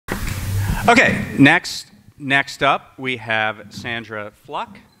Okay, next up we have Sandra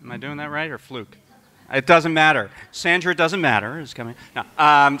Fluck. Am I doing that right, or Fluke? It doesn't matter. Sandra doesn't matter is coming. No,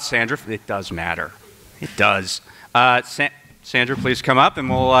 Sandra, it does matter. It does. Sandra, please come up,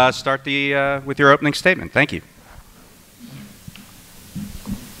 and we'll start with your opening statement. Thank you.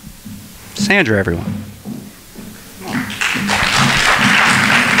 Sandra, everyone.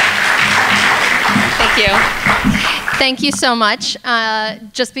 Thank you. Thank you so much.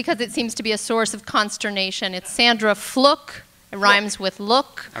 Just because it seems to be a source of consternation, it's Sandra Fluck. It rhymes with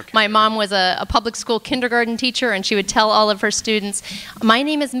look. Okay. My mom was a public school kindergarten teacher, and she would tell all of her students, my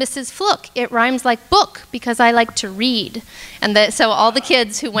name is Mrs. Fluck. It rhymes like book because I like to read. And so all the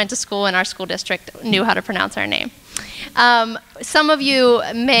kids who went to school in our school district knew how to pronounce our name. Some of you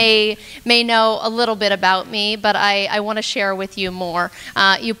may know a little bit about me, but I want to share with you more.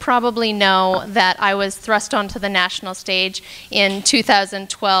 You probably know that I was thrust onto the national stage in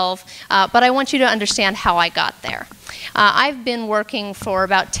 2012, but I want you to understand how I got there. I've been working for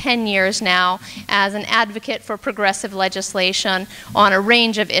about 10 years now as an advocate for progressive legislation on a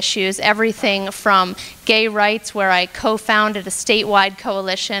range of issues, everything from gay rights, where I co-founded a statewide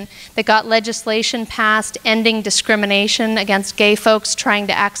coalition that got legislation passed ending discrimination against gay folks trying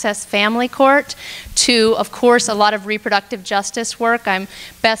to access family court, to, of course, a lot of reproductive justice work. I'm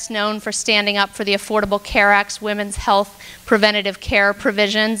best known for standing up for the Affordable Care Act's women's health preventative care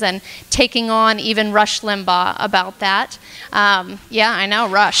provisions and taking on even Rush Limbaugh about that. Yeah, I know,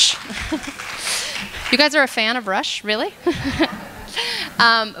 Rush. You guys are a fan of Rush, really?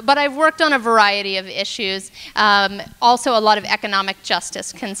 But I've worked on a variety of issues, also a lot of economic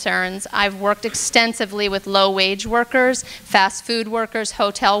justice concerns. I've worked extensively with low-wage workers, fast food workers,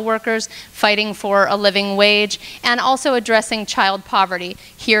 hotel workers, fighting for a living wage, and also addressing child poverty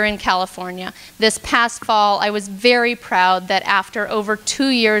here in California. This past fall, I was very proud that after over 2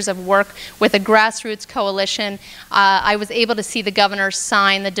 years of work with a grassroots coalition, I was able to see the governor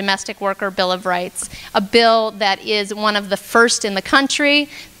sign the Domestic Worker Bill of Rights, a bill that is one of the first in the country.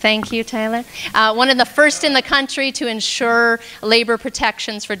 Thank you, Taylor. One of the first in the country to ensure labor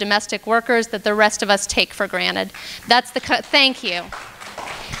protections for domestic workers that the rest of us take for granted. Thank you.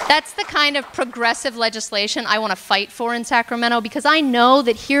 That's the kind of progressive legislation I want to fight for in Sacramento, because I know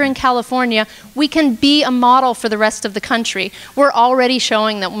that here in California, we can be a model for the rest of the country. We're already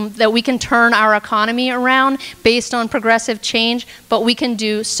showing that we can turn our economy around based on progressive change, but we can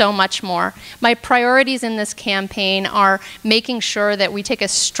do so much more. My priorities in this campaign are making sure that we take a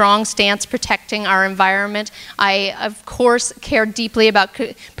strong stance protecting our environment. I, of course, care deeply about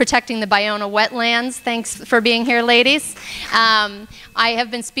protecting the Bayona wetlands. Thanks for being here, ladies. I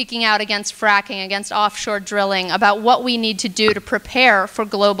have been speaking out against fracking, against offshore drilling, about what we need to do to prepare for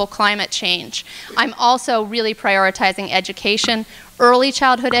global climate change. I'm also really prioritizing education, early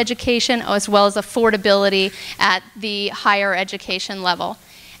childhood education, as well as affordability at the higher education level.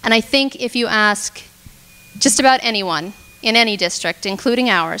 And I think if you ask just about anyone in any district, including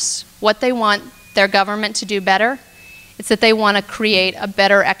ours, what they want their government to do better, it's that they want to create a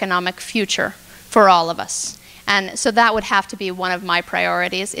better economic future for all of us. And so that would have to be one of my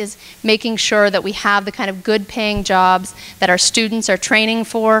priorities, is making sure that we have the kind of good paying jobs that our students are training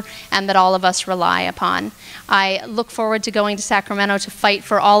for and that all of us rely upon. I look forward to going to Sacramento to fight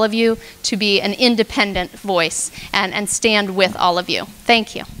for all of you, to be an independent voice and stand with all of you.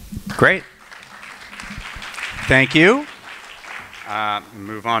 Thank you. Great. Thank you.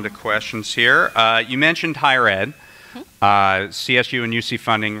 Move on to questions here. You mentioned higher ed. CSU and UC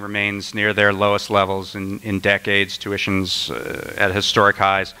funding remains near their lowest levels in decades, tuitions at historic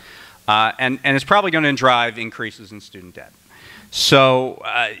highs, and it's probably going to drive increases in student debt. So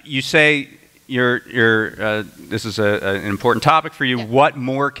you say this is an important topic for you. Yeah. What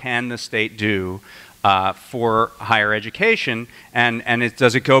more can the state do for higher education, and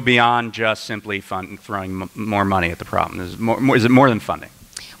does it go beyond just simply throwing more money at the problem? Is it more than funding?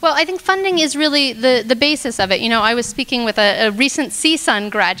 Well, I think funding is really the basis of it. You know, I was speaking with a recent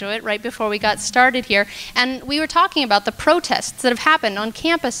CSUN graduate right before we got started here, and we were talking about the protests that have happened on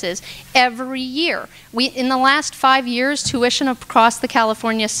campuses every year. In the last 5 years, tuition across the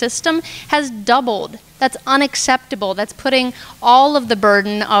California system has doubled. That's unacceptable. That's putting all of the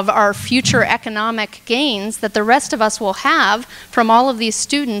burden of our future economic gains that the rest of us will have from all of these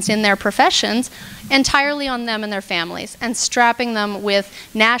students in their professions entirely on them and their families, and strapping them with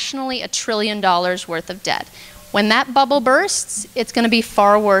nationally $1 trillion worth of debt. When that bubble bursts, it's going to be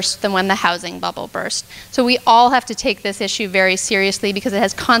far worse than when the housing bubble burst. So we all have to take this issue very seriously because it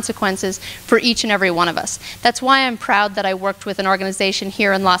has consequences for each and every one of us. That's why I'm proud that I worked with an organization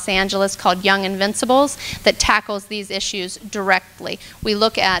here in Los Angeles called Young Invincibles that tackles these issues directly. We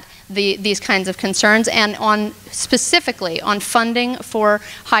look at these kinds of concerns and specifically on funding for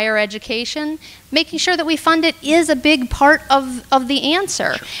higher education. Making sure that we fund it is a big part of the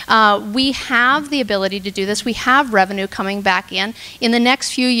answer. We have the ability to do this. We have revenue coming back in. In the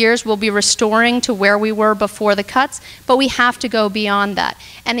next few years, we'll be restoring to where we were before the cuts, but we have to go beyond that.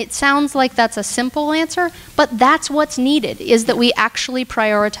 And it sounds like that's a simple answer, but that's what's needed, is that we actually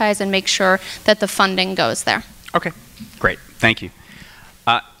prioritize and make sure that the funding goes there. Okay, great. Thank you.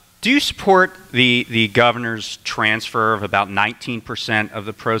 Do you support the governor's transfer of about 19% of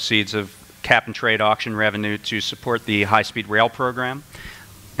the proceeds of cap and trade auction revenue to support the high-speed rail program?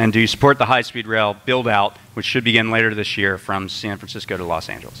 And do you support the high-speed rail build-out, which should begin later this year from San Francisco to Los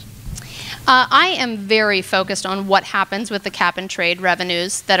Angeles? I am very focused on what happens with the cap and trade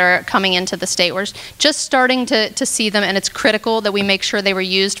revenues that are coming into the state. We're just starting to see them, and it's critical that we make sure they were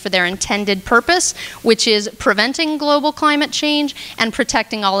used for their intended purpose, which is preventing global climate change and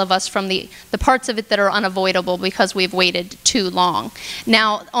protecting all of us from the parts of it that are unavoidable because we've waited too long.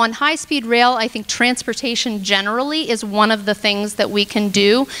 Now, on high-speed rail, I think transportation generally is one of the things that we can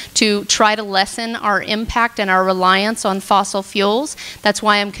do to try to lessen our impact and our reliance on fossil fuels. That's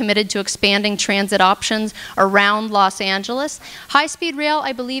why I'm committed to expanding transit options around Los Angeles. High-speed rail,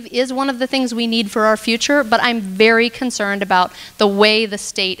 I believe, is one of the things we need for our future, but I'm very concerned about the way the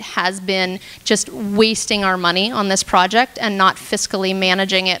state has been just wasting our money on this project and not fiscally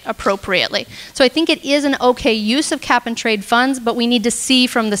managing it appropriately. So I think it is an okay use of cap and trade funds, but we need to see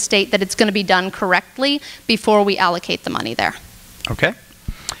from the state that it's going to be done correctly before we allocate the money there. Okay.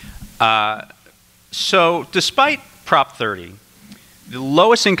 So despite Prop 30, the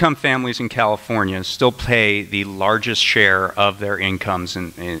lowest income families in California still pay the largest share of their incomes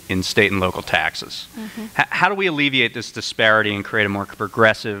in state and local taxes. Mm-hmm. How do we alleviate this disparity and create a more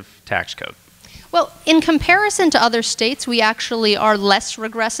progressive tax code? Well, in comparison to other states, we actually are less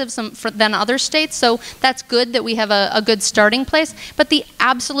regressive than other states, so that's good that we have a good starting place. But the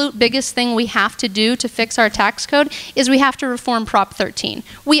absolute biggest thing we have to do to fix our tax code is we have to reform Prop 13.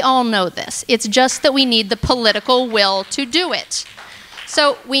 We all know this. It's just that we need the political will to do it.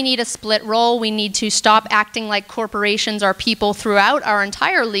 So we need a split role. We need to stop acting like corporations are people throughout our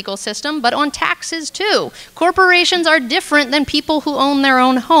entire legal system, but on taxes too. Corporations are different than people who own their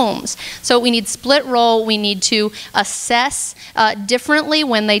own homes. So we need split role. We need to assess differently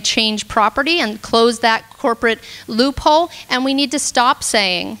when they change property and close that corporate loophole. And we need to stop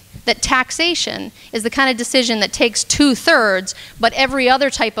saying that taxation is the kind of decision that takes 2/3, but every other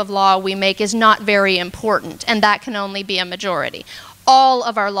type of law we make is not very important, and that can only be a majority. All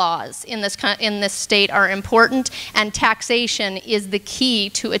of our laws in this state are important, and taxation is the key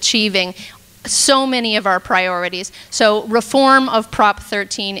to achieving so many of our priorities. So reform of Prop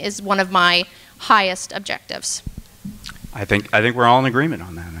 13 is one of my highest objectives. I think we're all in agreement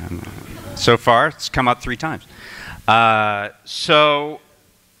on that. So far, it's come up 3 times. So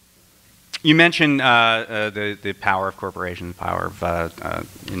you mentioned the power of corporations, the power of,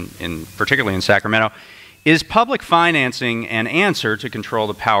 particularly in Sacramento. Is public financing an answer to control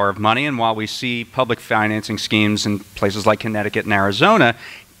the power of money? And while we see public financing schemes in places like Connecticut and Arizona,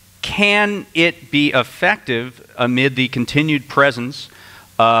 can it be effective amid the continued presence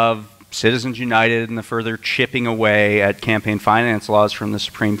of Citizens United and the further chipping away at campaign finance laws from the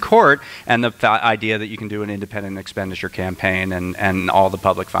Supreme Court, and the idea that you can do an independent expenditure campaign and all the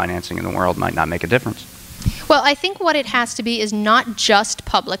public financing in the world might not make a difference? Well, I think what it has to be is not just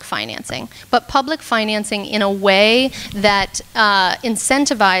public financing, but public financing in a way that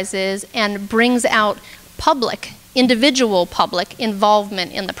incentivizes and brings out individual public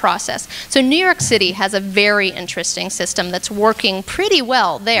involvement in the process. So New York City has a very interesting system that's working pretty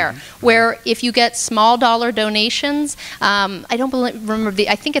well there, where if you get small dollar donations, I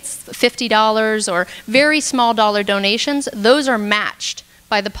think it's $50 or very small dollar donations, those are matched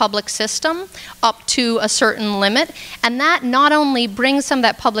by the public system up to a certain limit, and that not only brings some of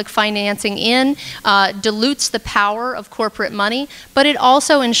that public financing in, dilutes the power of corporate money, but it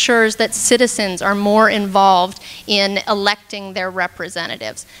also ensures that citizens are more involved in electing their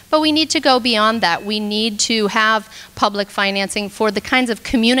representatives. But we need to go beyond that. We need to have public financing for the kinds of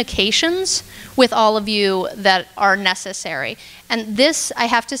communications with all of you that are necessary. And this, I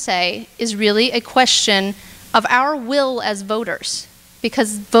have to say, is really a question of our will as voters,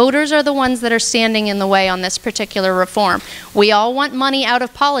 because voters are the ones that are standing in the way on this particular reform. We all want money out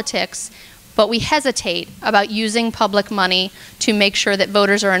of politics, but we hesitate about using public money to make sure that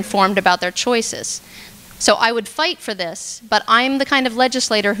voters are informed about their choices. So I would fight for this, but I'm the kind of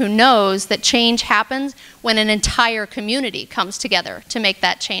legislator who knows that change happens when an entire community comes together to make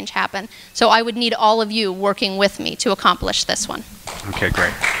that change happen. So I would need all of you working with me to accomplish this one. Okay,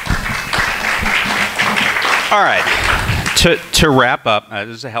 great. All right, to wrap up, this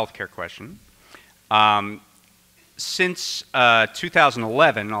is a healthcare question. Since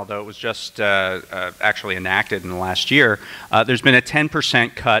 2011, although it was just actually enacted in the last year, there's been a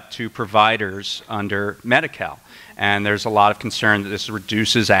 10% cut to providers under Medi-Cal. And there's a lot of concern that this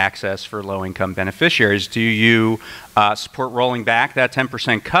reduces access for low-income beneficiaries. Do you support rolling back that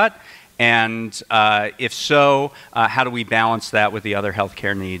 10% cut? And if so, how do we balance that with the other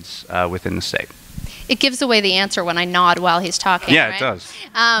healthcare needs within the state? It gives away the answer when I nod while he's talking. Yeah, right? It does.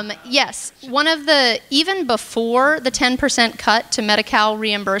 Yes, even before the 10% cut to Medi-Cal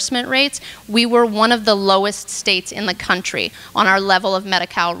reimbursement rates, we were one of the lowest states in the country on our level of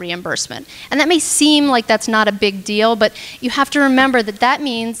Medi-Cal reimbursement. And that may seem like that's not a big deal, but you have to remember that that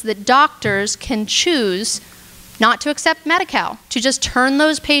means that doctors can choose not to accept Medi-Cal, to just turn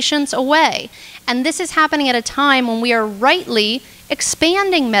those patients away. And this is happening at a time when we are rightly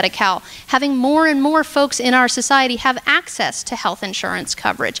expanding Medi-Cal, having more and more folks in our society have access to health insurance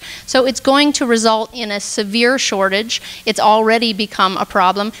coverage. So it's going to result in a severe shortage. It's already become a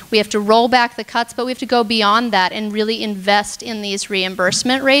problem. We have to roll back the cuts, but we have to go beyond that and really invest in these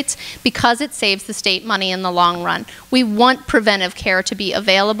reimbursement rates because it saves the state money in the long run. We want preventive care to be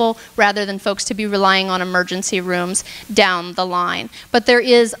available rather than folks to be relying on emergency rooms down the line. But there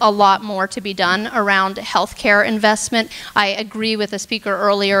is a lot more to be done around healthcare investment. I agree with a speaker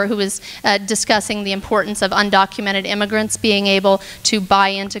earlier who was discussing the importance of undocumented immigrants being able to buy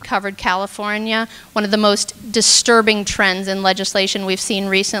into covered California. One of the most disturbing trends in legislation we've seen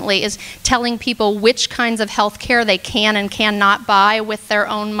recently is telling people which kinds of health care they can and cannot buy with their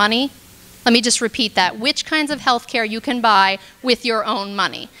own money. Let me just repeat that. Which kinds of health care you can buy with your own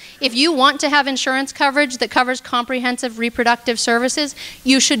money. If you want to have insurance coverage that covers comprehensive reproductive services,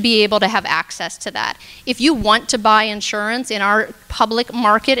 you should be able to have access to that. If you want to buy insurance in our public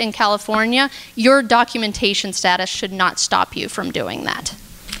market in California, your documentation status should not stop you from doing that.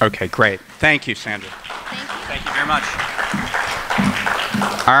 Okay, great. Thank you, Sandra. Thank you. Thank you very much.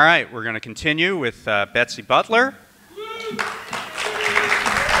 All right, we're going to continue with Betsy Butler.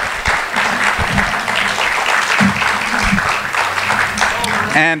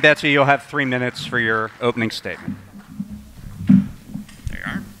 And Betsy, you'll have 3 minutes for your opening statement. There you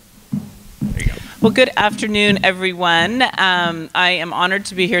are. There you go. Well, good afternoon, everyone. I am honored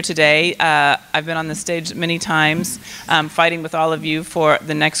to be here today. I've been on the stage many times fighting with all of you for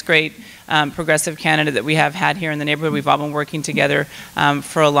the next great progressive candidate that we have had here in the neighborhood. We've all been working together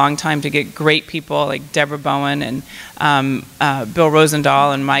for a long time to get great people like Deborah Bowen and Bill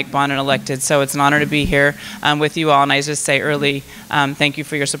Rosendahl and Mike Bonin elected. So it's an honor to be here with you all. And I just say early, thank you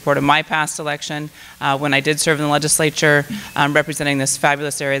for your support of my past election. When I did serve in the legislature, representing this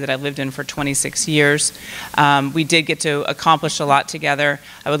fabulous area that I've lived in for 26 years, we did get to accomplish a lot together.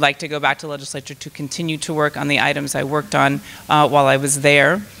 I would like to go back to the legislature to continue to work on the items I worked on while I was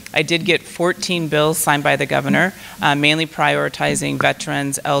there. I did get 14 bills signed by the governor, mainly prioritizing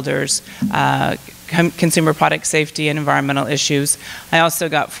veterans, elders, consumer product safety, and environmental issues. I also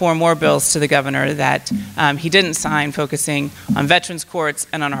got 4 more bills to the governor that he didn't sign, focusing on veterans courts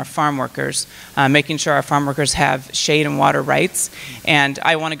and on our farm workers, making sure our farm workers have shade and water rights. And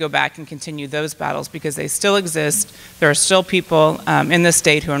I want to go back and continue those battles because they still exist. There are still people in this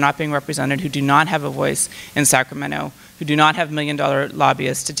state who are not being represented, who do not have a voice in Sacramento, who do not have million-dollar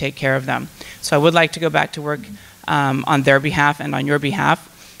lobbyists to take care of them. So I would like to go back to work on their behalf and on your behalf.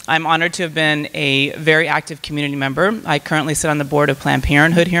 I'm honored to have been a very active community member. I currently sit on the board of Planned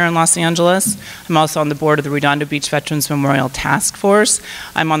Parenthood here in Los Angeles. I'm also on the board of the Redondo Beach Veterans Memorial Task Force.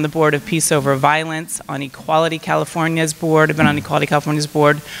 I'm on the board of Peace Over Violence, on Equality California's board. I've been on Equality California's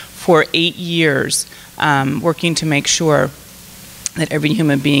board for 8 years, working to make sure that every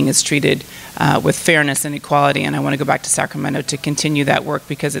human being is treated with fairness and equality, and I want to go back to Sacramento to continue that work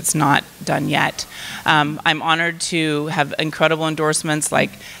because it's not done yet. I'm honored to have incredible endorsements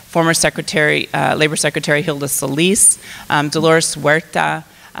like former Labor Secretary Hilda Solis, Dolores Huerta,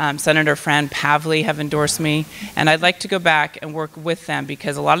 Senator Fran Pavley have endorsed me, and I'd like to go back and work with them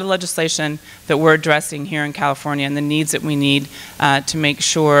because a lot of the legislation that we're addressing here in California and the needs that we need to make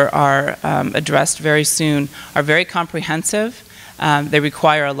sure are addressed very soon are very comprehensive. They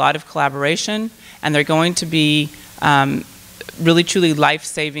require a lot of collaboration, and they're going to be really truly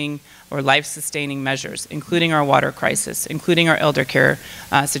life-saving or life-sustaining measures, including our water crisis, including our elder care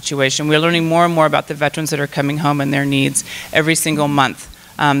situation. We're learning more and more about the veterans that are coming home and their needs every single month.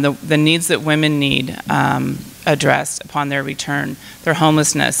 The needs that women need addressed upon their return, their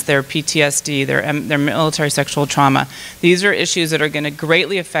homelessness, their PTSD, their military sexual trauma. These are issues that are going to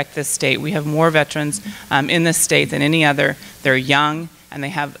greatly affect this state. We have more veterans in this state than any other. They're young and they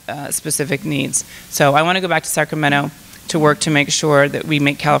have specific needs. So I want to go back to Sacramento to work to make sure that we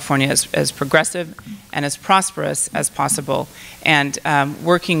make California as progressive and as prosperous as possible. And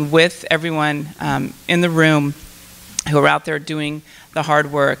working with everyone in the room who are out there doing the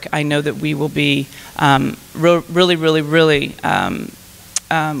hard work, I know that we will be really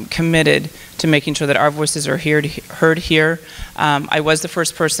committed to making sure that our voices are heard here. I was the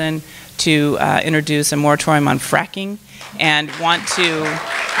first person to introduce a moratorium on fracking, and want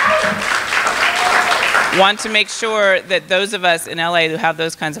to make sure that those of us in LA who have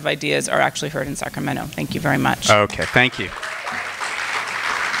those kinds of ideas are actually heard in Sacramento. Thank you very much. Okay, thank you.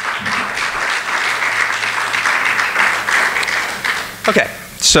 Okay,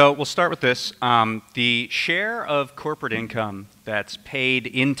 so we'll start with this. The share of corporate income that's paid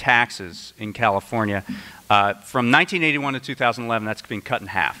in taxes in California, from 1981 to 2011, that's been cut in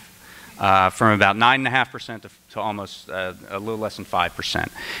half. From about 9.5% to almost a little less than 5%.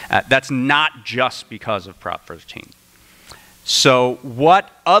 That's not just because of Prop 13. So what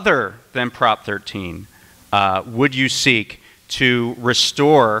other than Prop 13 would you seek to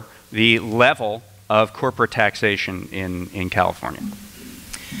restore the level of corporate taxation in California?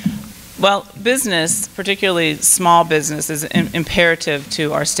 Well, business, particularly small business, is imperative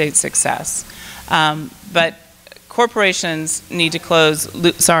to our state's success. But corporations need to close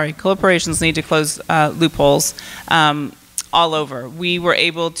loopholes all over. We were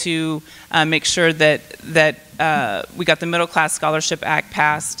able to make sure that we got the Middle Class Scholarship Act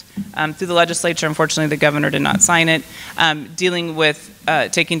passed through the legislature. Unfortunately, the governor did not sign it, dealing with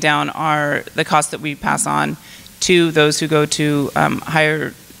taking down the cost that we pass on to those who go to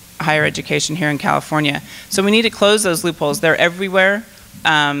higher education here in California. So we need to close those loopholes. They're everywhere.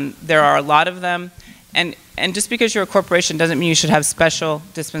 There are a lot of them. And just because you're a corporation doesn't mean you should have special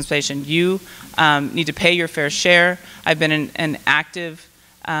dispensation. You need to pay your fair share. I've been an active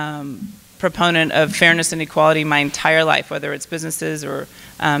proponent of fairness and equality my entire life, whether it's businesses or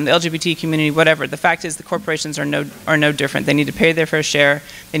the LGBT community, whatever. The fact is the corporations are no different. They need to pay their fair share.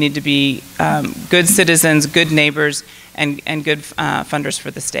 They need to be good citizens, good neighbors, and good funders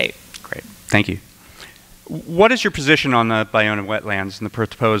for the state. Great. Thank you. What is your position on the Ballona wetlands and the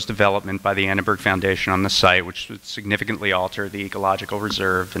proposed development by the Annenberg Foundation on the site, which would significantly alter the ecological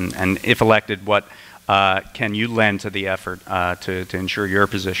reserve? And if elected, what can you lend to the effort to ensure your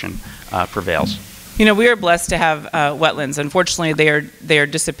position prevails? You know, we are blessed to have wetlands. Unfortunately, they are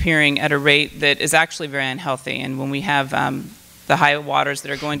disappearing at a rate that is actually very unhealthy. And when we have the high waters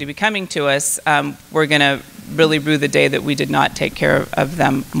that are going to be coming to us, we're going to really rue the day that we did not take care of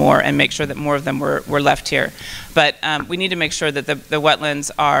them more and make sure that more of them were left here. But we need to make sure that the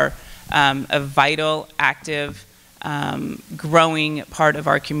wetlands are a vital, active, growing part of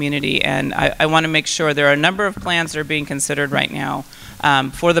our community. And I want to make sure there are a number of plans that are being considered right now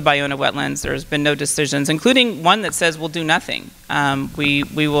for the Ballona wetlands. There's been no decisions, including one that says we'll do nothing. We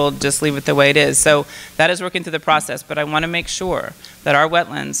will just leave it the way it is. So that is working through the process. But I want to make sure that our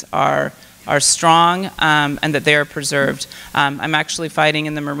wetlands are strong and that they are preserved. I'm actually fighting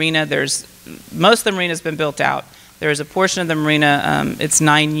in the marina. Most of the marina has been built out. There is a portion of the marina, it's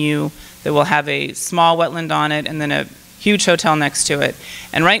 9U, that will have a small wetland on it and then a huge hotel next to it.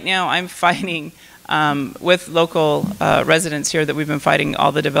 And right now I'm fighting with local residents here that we've been fighting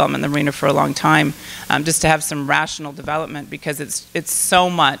all the development in the marina for a long time, just to have some rational development, because it's so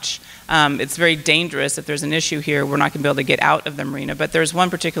much. It's very dangerous. If there's an issue here, we're not going to be able to get out of the marina. But there's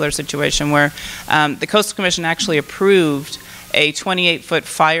one particular situation where the Coastal Commission actually approved a 28-foot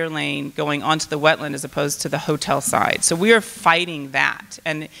fire lane going onto the wetland as opposed to the hotel side. So we are fighting that.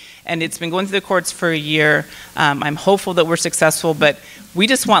 And it's been going through the courts for a year. I'm hopeful that we're successful, but we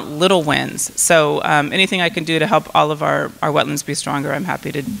just want little wins. So anything I can do to help all of our wetlands be stronger, I'm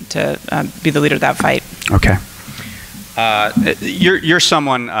happy to be the leader of that fight. Okay. You're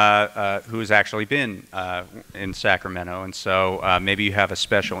someone who has actually been in Sacramento, and so maybe you have a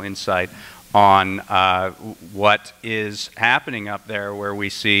special insight on what is happening up there, where we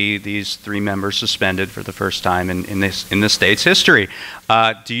see these 3 members suspended for the first time in the state's history.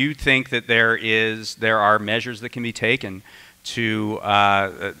 Do you think that there are measures that can be taken to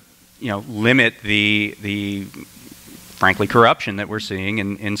limit the frankly, corruption that we're seeing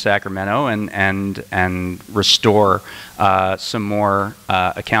in Sacramento, and restore some more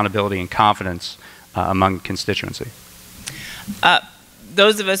accountability and confidence among the constituency?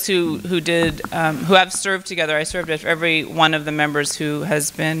 Those of us who have served together, I served with every one of the members who has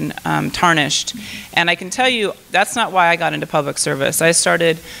been tarnished. And I can tell you, that's not why I got into public service. I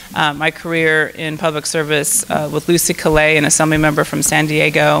started my career in public service with Lucy Calais, an assembly member from San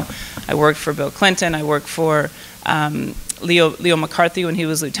Diego. I worked for Bill Clinton. I worked for Leo McCarthy when he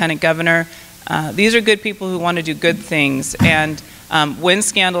was lieutenant governor. These are good people who want to do good things. And when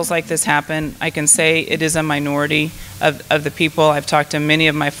scandals like this happen, I can say it is a minority of the people. I've talked to many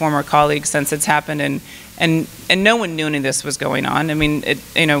of my former colleagues since it's happened, and no one knew any of this was going on. I mean,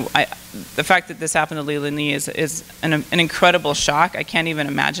 the fact that this happened to Leland Lee is an incredible shock. I can't even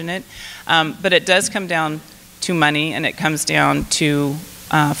imagine it. But it does come down to money, and it comes down to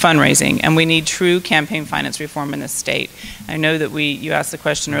fundraising, and we need true campaign finance reform in this state. I know that you asked the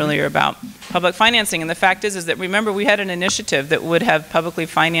question earlier about public financing, and the fact is that, remember, we had an initiative that would have publicly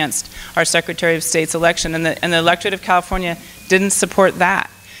financed our Secretary of State's election, and the electorate of California didn't support that.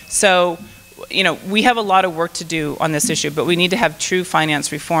 So, we have a lot of work to do on this issue, but we need to have true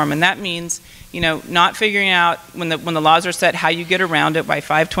finance reform, and that means, not figuring out when the laws are set how you get around it by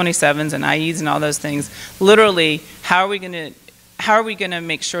 527s and IEs and all those things. Literally, how are we going to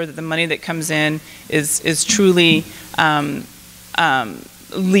make sure that the money that comes in is truly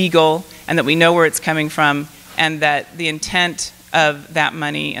legal, and that we know where it's coming from, and that the intent of that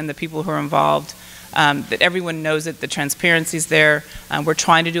money and the people who are involved, that everyone knows it, the transparency's there. We're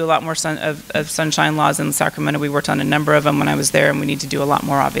trying to do a lot more of sunshine laws in Sacramento. We worked on a number of them when I was there, and we need to do a lot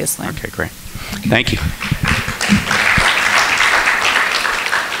more, obviously. Okay, great. Thank you.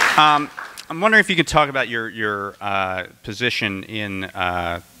 I'm wondering if you could talk about your position in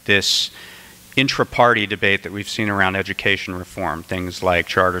this intra-party debate that we've seen around education reform, things like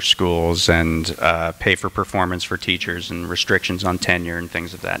charter schools and pay for performance for teachers and restrictions on tenure and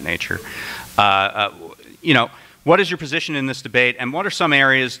things of that nature. What is your position in this debate, and what are some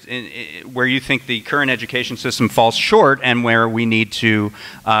areas where you think the current education system falls short and where we need to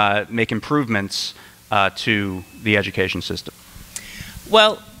make improvements to the education system?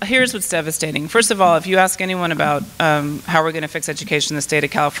 Well, here's what's devastating. First of all, if you ask anyone about how we're going to fix education in the state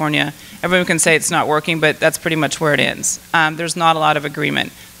of California, everyone can say it's not working, but that's pretty much where it ends. There's not a lot of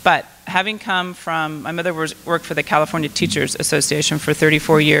agreement. But having come from, my mother worked for the California Teachers Association for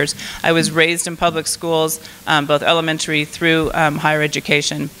 34 years. I was raised in public schools, both elementary through higher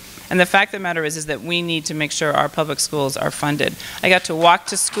education. And the fact of the matter is that we need to make sure our public schools are funded. I got to walk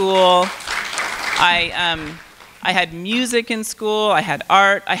to school. I had music in school, I had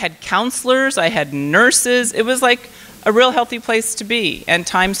art, I had counselors, I had nurses. It was like a real healthy place to be, and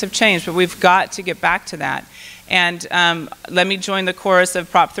times have changed, but we've got to get back to that. And let me join the chorus of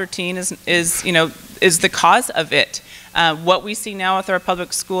Prop 13 is the cause of it. What we see now with our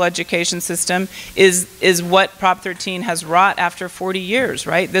public school education system is what Prop 13 has wrought after 40 years,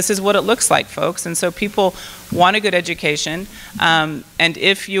 right? This is what it looks like, folks. And so people want a good education. And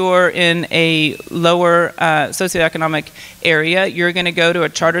if you're in a lower socioeconomic area, you're going to go to a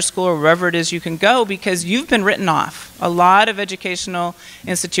charter school or wherever it is you can go because you've been written off. A lot of educational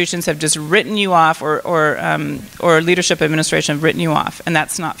institutions have just written you off, or leadership administration have written you off, and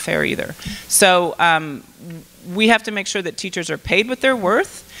that's not fair either. So we have to make sure that teachers are paid what they're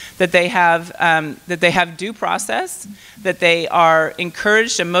worth, that they have due process, that they are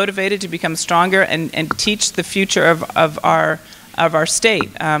encouraged and motivated to become stronger and teach the future of our state.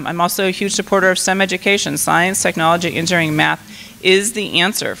 I'm also a huge supporter of STEM education. Science, technology, engineering, math is the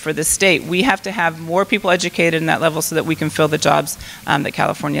answer for the state. We have to have more people educated in that level so that we can fill the jobs that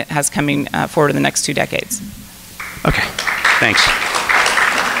California has coming forward in the next 2 decades. Okay, thanks.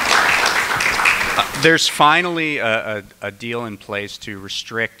 There's finally a deal in place to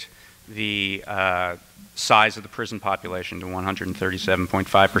restrict the size of the prison population to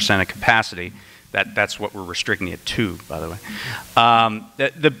 137.5% of capacity. That's what we're restricting it to, by the way.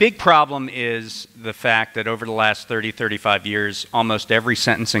 The big problem is the fact that over the last 30, 35 years, almost every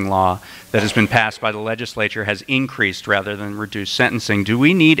sentencing law that has been passed by the legislature has increased rather than reduced sentencing. Do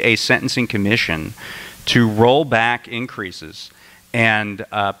we need a sentencing commission to roll back increases and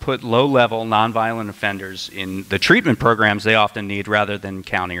put low-level, nonviolent offenders in the treatment programs they often need rather than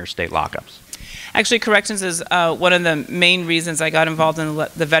county or state lockups? Actually, corrections is one of the main reasons I got involved in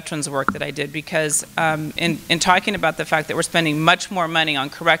the veterans work that I did, because in talking about the fact that we're spending much more money on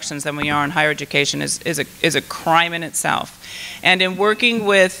corrections than we are on higher education is a crime in itself. And in working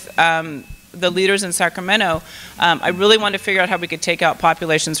with the leaders in Sacramento, I really wanted to figure out how we could take out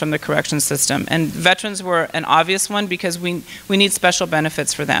populations from the corrections system. And veterans were an obvious one because we need special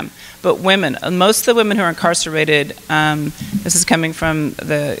benefits for them. But women, most of the women who are incarcerated, this is coming from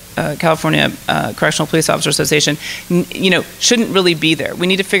the California Correctional Police Officer Association, shouldn't really be there. We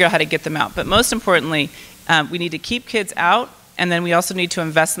need to figure out how to get them out. But most importantly, we need to keep kids out. And then we also need to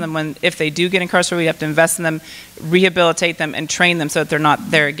invest in them if they do get incarcerated, we have to invest in them, rehabilitate them, and train them so that they're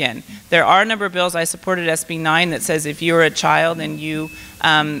not there again. There are a number of bills. I supported SB 9 that says if you're a child and you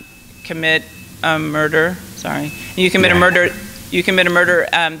commit a murder, that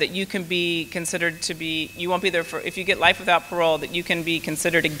you can be considered to be, you won't be there for, if you get life without parole, that you can be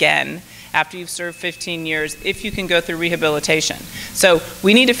considered again after you've served 15 years if you can go through rehabilitation. So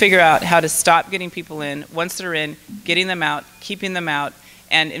we need to figure out how to stop getting people in, once they're in, getting them out, keeping them out,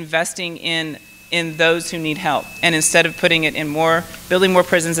 and investing in those who need help. And instead of putting it in building more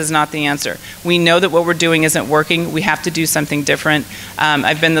prisons is not the answer. We know that what we're doing isn't working. We have to do something different.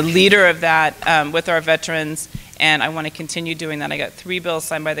 I've been the leader of that with our veterans, and I want to continue doing that. I got 3 bills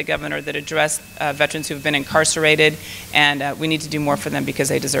signed by the governor that address veterans who have been incarcerated, and we need to do more for them because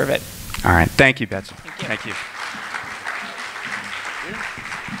they deserve it. All right. Thank you, Betsy. Thank you.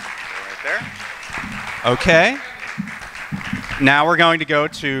 Right there. Okay. Now we're going to go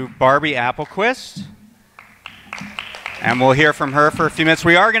to Barbie Applequist, and we'll hear from her for a few minutes.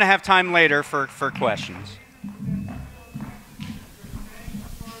 We are going to have time later for questions.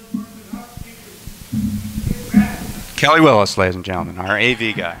 Kelly Willis, ladies and gentlemen, our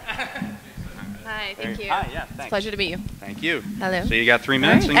AV guy. Hi, thank you. Hi, yeah, thanks. It's a pleasure to meet you. Thank you. Hello. So you got 3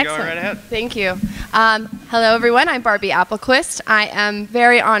 minutes, and excellent. go right ahead. Thank you. Hello, everyone. I'm Barbie Applequist. I am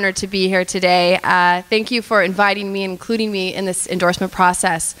very honored to be here today. Thank you for inviting me and including me in this endorsement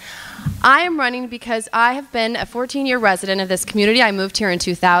process. I am running because I have been a 14-year resident of this community. I moved here in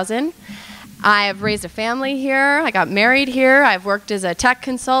 2000. I have raised a family here. I got married here. I've worked as a tech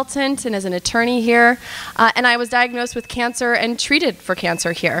consultant and as an attorney here. And I was diagnosed with cancer and treated for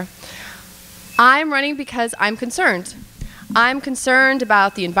cancer here. I'm running because I'm concerned. I'm concerned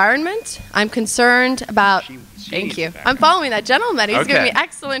about the environment. I'm concerned about... Thank you. I'm following that gentleman. He's giving me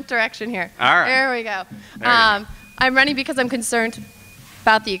excellent direction here. All right. There we go. I'm running because I'm concerned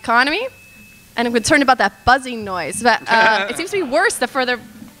about the economy, and I'm concerned about that buzzing noise. But it seems to be worse the further...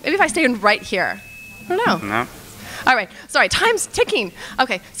 Maybe if I stay right here. I don't know. No. All right. Sorry, time's ticking.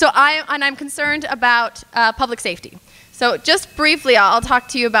 Okay. So I'm concerned about public safety. So just briefly, I'll talk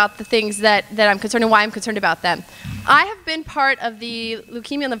to you about the things that I'm concerned and why I'm concerned about them. I have been part of the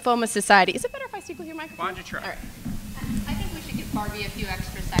Leukemia and Lymphoma Society. Is it better if I speak with your microphone? Why don't you try? All right. I think we should give Barbie a few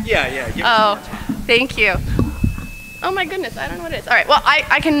extra seconds. Yeah. Oh, thank you. Oh my goodness, I don't know what it is. All right. Well,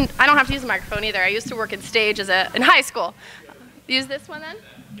 I don't have to use a microphone either. I used to work in stage in high school. Use this one then?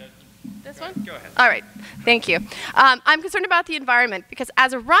 This one? Go ahead. All right. Thank you. I'm concerned about the environment because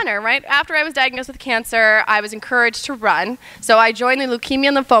as a runner, right, after I was diagnosed with cancer, I was encouraged to run. So I joined the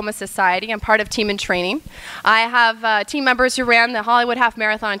Leukemia and Lymphoma Society. I'm part of Team in Training. I have team members who ran the Hollywood Half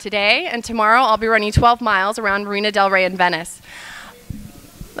Marathon today, and tomorrow I'll be running 12 miles around Marina del Rey in Venice.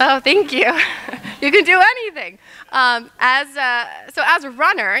 Oh, thank you. You can do anything. So as a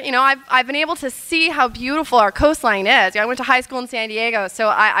runner, I've been able to see how beautiful our coastline is. I went to high school in San Diego, so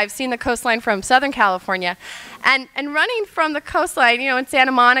I've seen the coastline from Southern California. And running from the coastline, in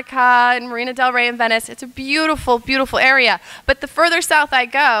Santa Monica and Marina del Rey in Venice, it's a beautiful, beautiful area. But the further south I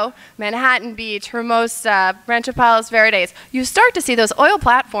go, Manhattan Beach, Hermosa, Rancho Palos Verdes, you start to see those oil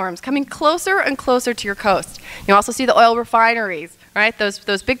platforms coming closer and closer to your coast. You also see the oil refineries. Right,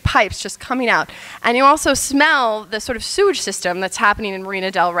 those big pipes just coming out. And you also smell the sort of sewage system that's happening in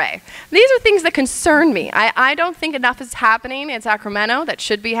Marina del Rey. These are things that concern me. I don't think enough is happening in Sacramento that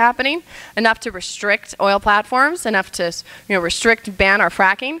should be happening, enough to restrict oil platforms, enough to restrict and ban our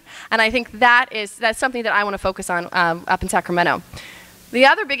fracking. And I think that's something that I want to focus on up in Sacramento. The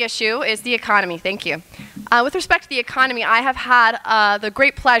other big issue is the economy. Thank you. With respect to the economy, I have had the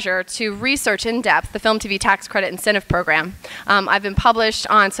great pleasure to research in depth the Film TV Tax Credit Incentive Program. I've been published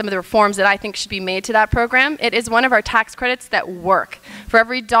on some of the reforms that I think should be made to that program. It is one of our tax credits that work. For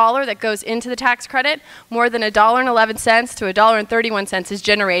every dollar that goes into the tax credit, more than $1.11 to $1.31 is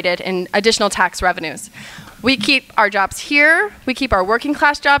generated in additional tax revenues. We keep our jobs here, we keep our working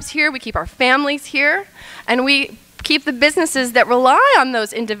class jobs here, we keep our families here, and we keep the businesses that rely on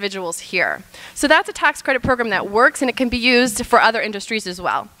those individuals here. So that's a tax credit program that works, and it can be used for other industries as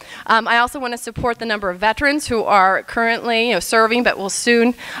well. I also want to support the number of veterans who are currently serving but will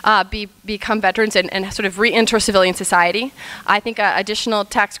soon become veterans and sort of re-enter civilian society. I think additional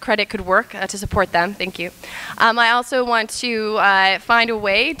tax credit could work to support them. Thank you. I also want to find a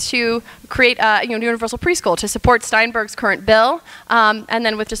way to create a universal preschool to support Steinberg's current bill. And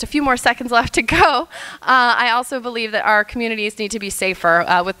then with just a few more seconds left to go, I also believe that our communities need to be safer.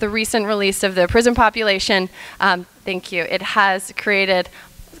 With the recent release of the prison population, thank you, it has created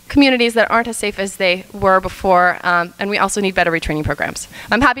communities that aren't as safe as they were before, and we also need better retraining programs.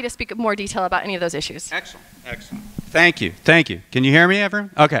 I'm happy to speak in more detail about any of those issues. Excellent, excellent. Thank you, thank you. Can you hear me,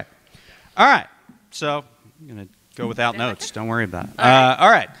 everyone? Okay. All right, so I'm going to go without notes. Don't worry about it. All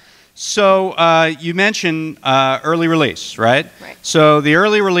right. So you mentioned early release, right? Right. So the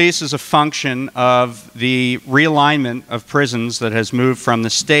early release is a function of the realignment of prisons that has moved from the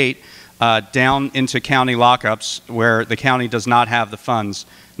state down into county lockups where the county does not have the funds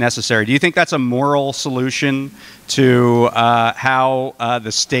necessary. Do you think that's a moral solution to how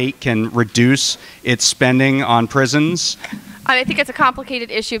the state can reduce its spending on prisons? I think it's a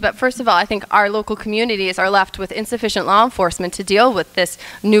complicated issue, but first of all, I think our local communities are left with insufficient law enforcement to deal with this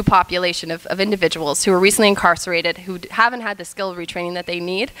new population of individuals who are recently incarcerated, who haven't had the skill retraining that they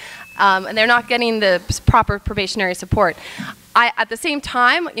need, and they're not getting the proper probationary support. At the same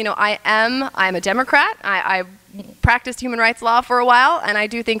time, I'm a Democrat. I practiced human rights law for a while, and I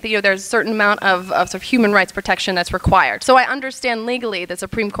do think that there's a certain amount of sort of human rights protection that's required. So I understand legally the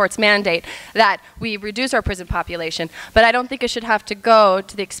Supreme Court's mandate that we reduce our prison population, but I don't think it should have to go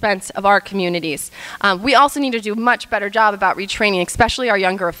to the expense of our communities. We also need to do a much better job about retraining, especially our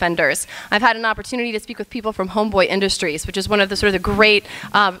younger offenders. I've had an opportunity to speak with people from Homeboy Industries, which is one of the sort of the great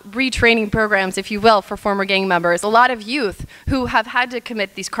retraining programs, if you will, for former gang members. A lot of youth who have had to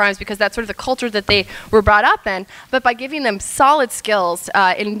commit these crimes because that's sort of the culture that they were brought up in. But by giving them solid skills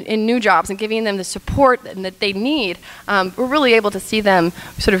in new jobs and giving them the support that they need, we're really able to see them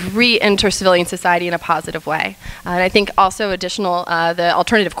sort of re-enter civilian society in a positive way. And I think also additional, the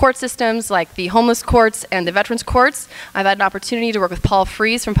alternative court systems like the homeless courts and the veterans courts. I've had an opportunity to work with Paul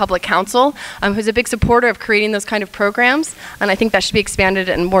Freese from Public Counsel, who's a big supporter of creating those kind of programs, and I think that should be expanded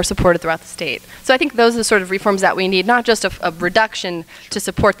and more supported throughout the state. So I think those are the sort of reforms that we need, not just a reduction to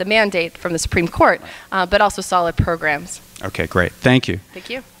support the mandate from the Supreme Court, but also solid programs. Okay, great. Thank you. Thank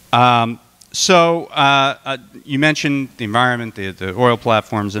you. You mentioned the environment, the oil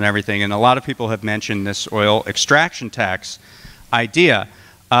platforms and everything, and a lot of people have mentioned this oil extraction tax idea.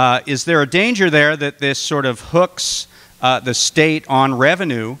 Is there a danger there that this sort of hooks the state on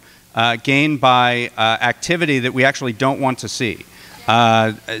revenue gained by activity that we actually don't want to see?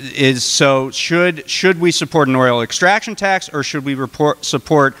 Should we support an oil extraction tax, or should we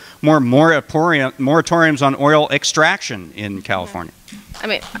support more moratoriums on oil extraction in California? I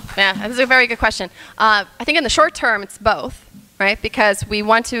mean, yeah, this is a very good question. I think in the short term, it's both, right? Because we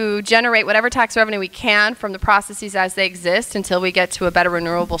want to generate whatever tax revenue we can from the processes as they exist until we get to a better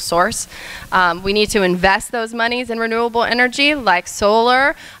renewable source. We need to invest those monies in renewable energy like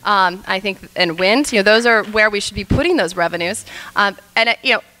solar, I think, and wind. Those are where we should be putting those revenues.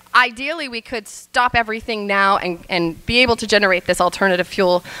 Ideally, we could stop everything now and be able to generate this alternative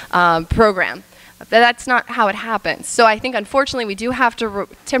fuel program. That's not how it happens. So I think, unfortunately, we do have to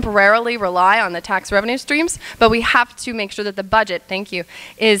temporarily rely on the tax revenue streams, but we have to make sure that the budget, thank you,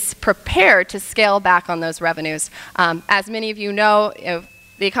 is prepared to scale back on those revenues. As many of you know,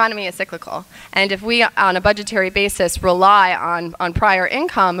 the economy is cyclical, and if we, on a budgetary basis, rely on prior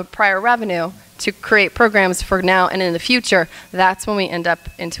income, prior revenue, to create programs for now and in the future, that's when we end up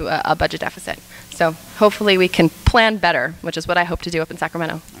into a budget deficit. So hopefully we can plan better, which is what I hope to do up in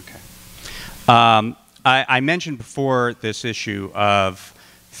Sacramento. Okay. I mentioned before this issue of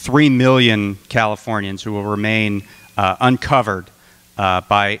 3 million Californians who will remain uncovered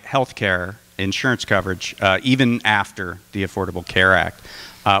by health care insurance coverage even after the Affordable Care Act.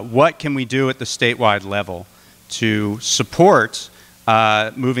 What can we do at the statewide level to support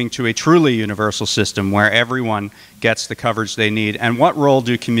moving to a truly universal system where everyone gets the coverage they need? And what role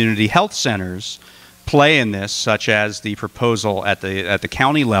do community health centers play in this, such as the proposal at the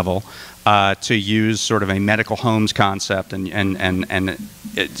county level to use sort of a medical homes concept and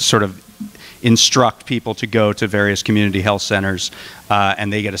sort of instruct people to go to various community health centers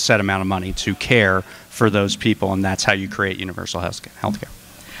and they get a set amount of money to care for those people, and that's how you create universal health care.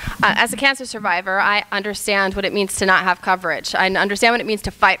 As a cancer survivor, I understand what it means to not have coverage. I understand what it means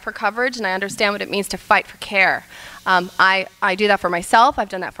to fight for coverage, and I understand what it means to fight for care. I do that for myself. I've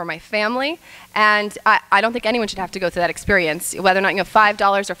done that for my family. And I don't think anyone should have to go through that experience, whether or not you have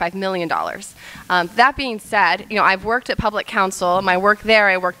 $5 or $5 million. That being said, I've worked at Public Counsel. My work there,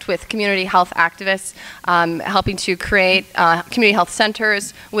 I worked with community health activists, helping to create community health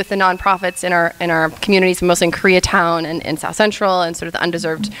centers with the nonprofits in our communities, mostly in Koreatown and South Central and sort of the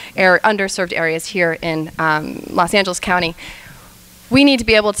underserved areas here in Los Angeles County. we need to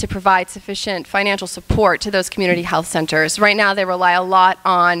be able to provide sufficient financial support to those community health centers. Right now, they rely a lot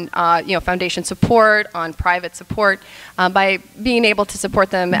on foundation support, on private support, by being able to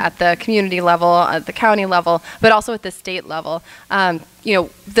support them at the community level, at the county level, but also at the state level.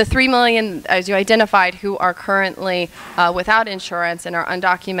 The 3 million, as you identified, who are currently without insurance and are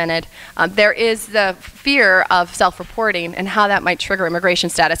undocumented, there is the fear of self-reporting and how that might trigger immigration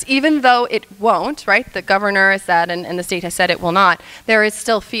status. Even though it won't, right? The governor has said, and the state has said it will not, there is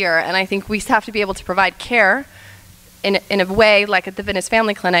still fear. And I think we have to be able to provide care in a way, like at the Venice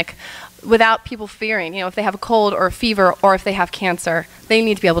Family Clinic, without people fearing, if they have a cold or a fever or if they have cancer, they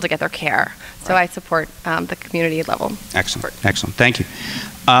need to be able to get their care. So I support the community level. Excellent, excellent. Thank you.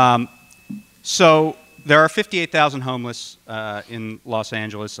 So there are 58,000 homeless in Los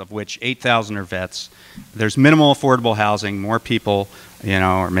Angeles, of which 8,000 are vets. There's minimal affordable housing. More people,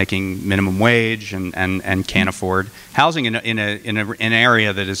 are making minimum wage and can't afford housing in an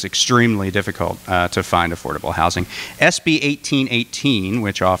area that is extremely difficult to find affordable housing. SB 1818,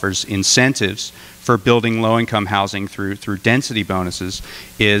 which offers incentives for building low-income housing through density bonuses,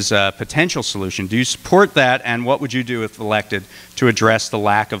 is a potential solution. Do you support that, and what would you do if elected to address the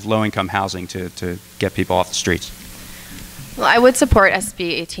lack of low-income housing to get people off the streets? Well, I would support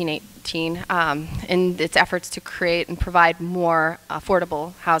SB 1818 in its efforts to create and provide more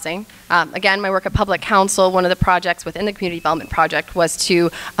affordable housing. Again, my work at Public Council, one of the projects within the Community Development Project was to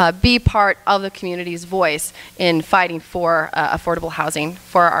be part of the community's voice in fighting for affordable housing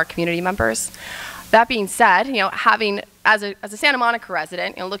for our community members. That being said, having, as a Santa Monica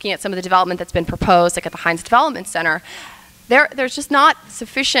resident, looking at some of the development that's been proposed, like at the Hines Development Center, there's just not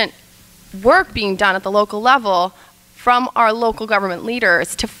sufficient work being done at the local level from our local government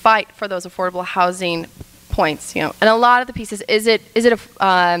leaders to fight for those affordable housing points. And a lot of the pieces, is it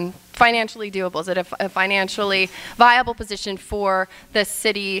financially doable? Is it a financially viable position for the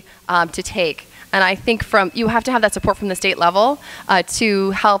city to take? And I think you have to have that support from the state level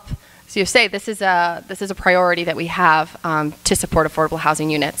to help. So you say this is a priority that we have to support affordable housing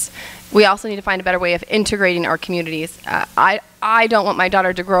units. We also need to find a better way of integrating our communities. I don't want my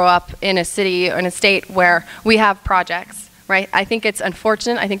daughter to grow up in a city or in a state where we have projects, right? I think it's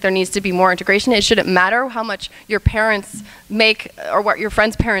unfortunate. I think there needs to be more integration. It shouldn't matter how much your parents make or what your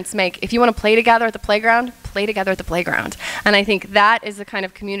friends' parents make. If you want to play together at the playground, play together at the playground. And I think that is the kind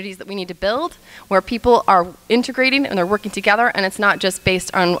of communities that we need to build, where people are integrating and they're working together, and it's not just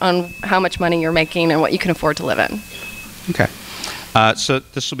based on how much money you're making and what you can afford to live in. Okay. So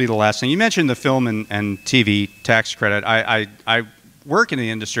this will be the last thing. You mentioned the film and TV tax credit. I work in the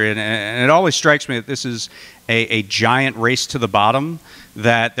industry, and it always strikes me that this is a giant race to the bottom,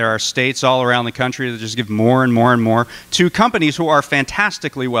 that there are states all around the country that just give more and more and more to companies who are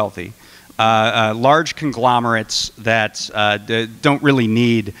fantastically wealthy. Large conglomerates that don't really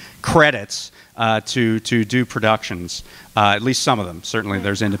need credits to do productions, at least some of them. Certainly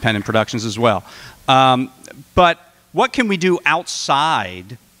there's independent productions as well. But what can we do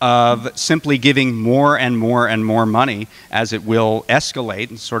outside of simply giving more and more and more money, as it will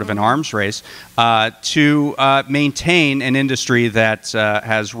escalate in sort of an arms race, to maintain an industry that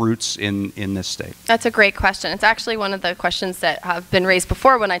has roots in this state? That's a great question. It's actually one of the questions that have been raised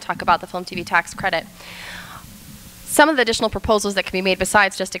before when I talk about the film TV tax credit. Some of the additional proposals that can be made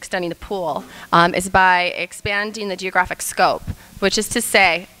besides just extending the pool is by expanding the geographic scope, which is to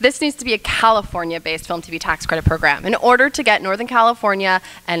say this needs to be a California-based film TV tax credit program. In order to get Northern California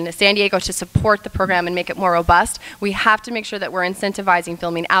and San Diego to support the program and make it more robust, we have to make sure that we're incentivizing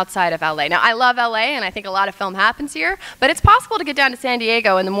filming outside of LA. Now, I love LA, and I think a lot of film happens here, but it's possible to get down to San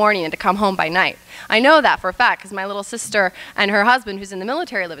Diego in the morning and to come home by night. I know that for a fact because my little sister and her husband, who's in the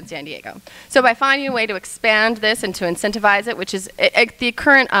military, live in San Diego. So by finding a way to expand this and to incentivize it, which is the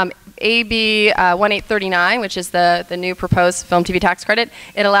current AB 1839, which is the new proposed film TV tax credit,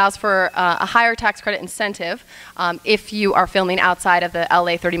 it allows for a higher tax credit incentive if you are filming outside of the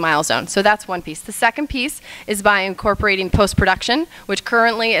LA 30-mile zone. So that's one piece. The second piece is by incorporating post-production, which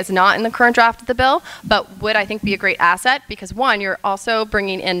currently is not in the current draft of the bill, but would, I think, be a great asset because, one, you're also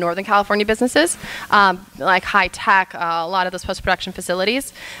bringing in Northern California businesses, like high tech, a lot of those post-production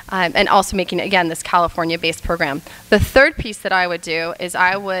facilities, and also making, again, this California-based program. The third piece that I would do is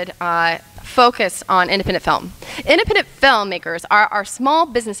I would focus on independent film. Independent filmmakers are small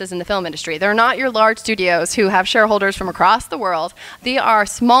businesses in the film industry. They're not your large studios who have shareholders from across the world. They are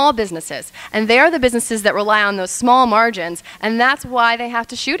small businesses, and they are the businesses that rely on those small margins, and that's why they have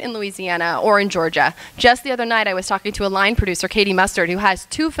to shoot in Louisiana or in Georgia. Just the other night, I was talking to a line producer, Katie Mustard, who has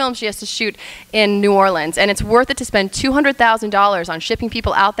 2 films she has to shoot in New Orleans, and it's worth it to spend $200,000 on shipping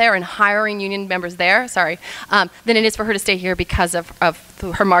people out there and hiring union members there, than it is for her to stay here because of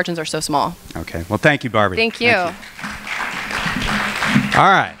her margins are so small. Okay. Well, thank you, Barbie. Thank you. All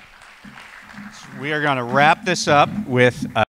right. We are going to wrap this up with